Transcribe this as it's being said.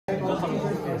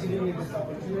giving me this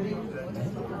opportunity.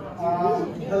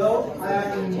 Hello, I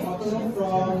am Atanu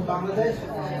from Bangladesh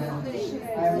and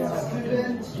I am a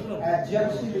student at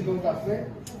GMC Legal Cafe.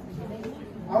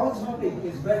 Our topic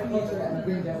is red culture and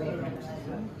green development.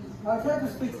 I'll try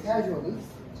to speak casually,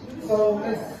 so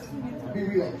let's be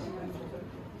real.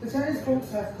 The Chinese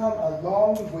folks have come a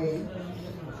long way,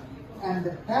 and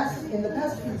in the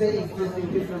past few days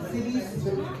visiting different cities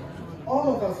took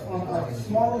all of us on a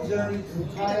small journey through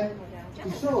time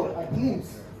to show a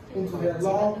glimpse into their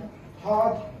long,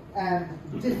 hard, and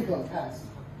difficult past.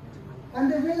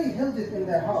 And they really held it in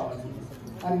their heart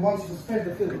and wanted to spread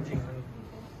the film.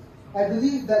 I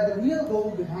believe that the real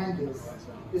goal behind this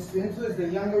is to influence the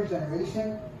younger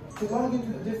generation to log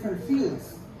into the different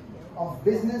fields of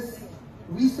business,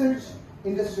 research,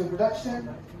 industrial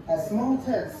production as small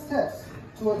steps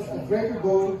towards a greater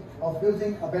goal of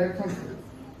building a better country.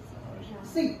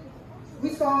 See, we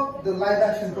saw the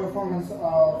live-action performance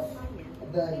of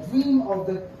The Dream of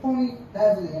the Pony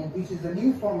Pavilion, which is a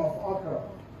new form of opera.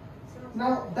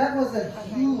 Now, that was a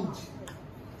huge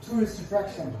tourist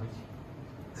attraction.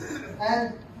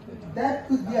 And that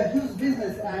could be a huge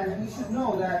business, and we should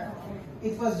know that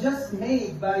it was just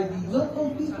made by the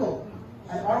local people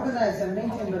and organized and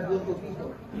maintained by the local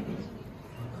people.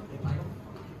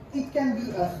 It can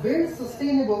be a very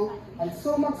sustainable, and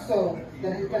so much so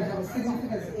that it can have a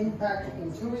significant impact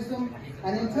in tourism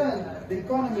and in turn the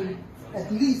economy,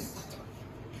 at least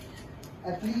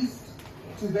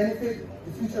to benefit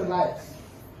the future lives.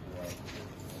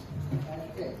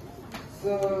 Okay,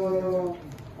 so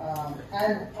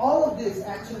and all of this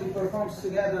actually performs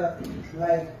together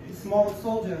like small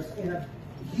soldiers in a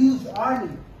huge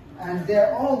army, and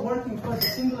they're all working towards a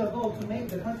singular goal to make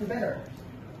the country better.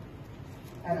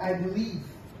 And I believe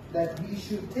that we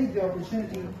should take the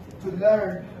opportunity to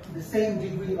learn the same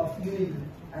degree of unity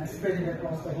and spread it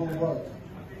across the whole world.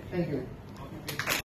 Thank you.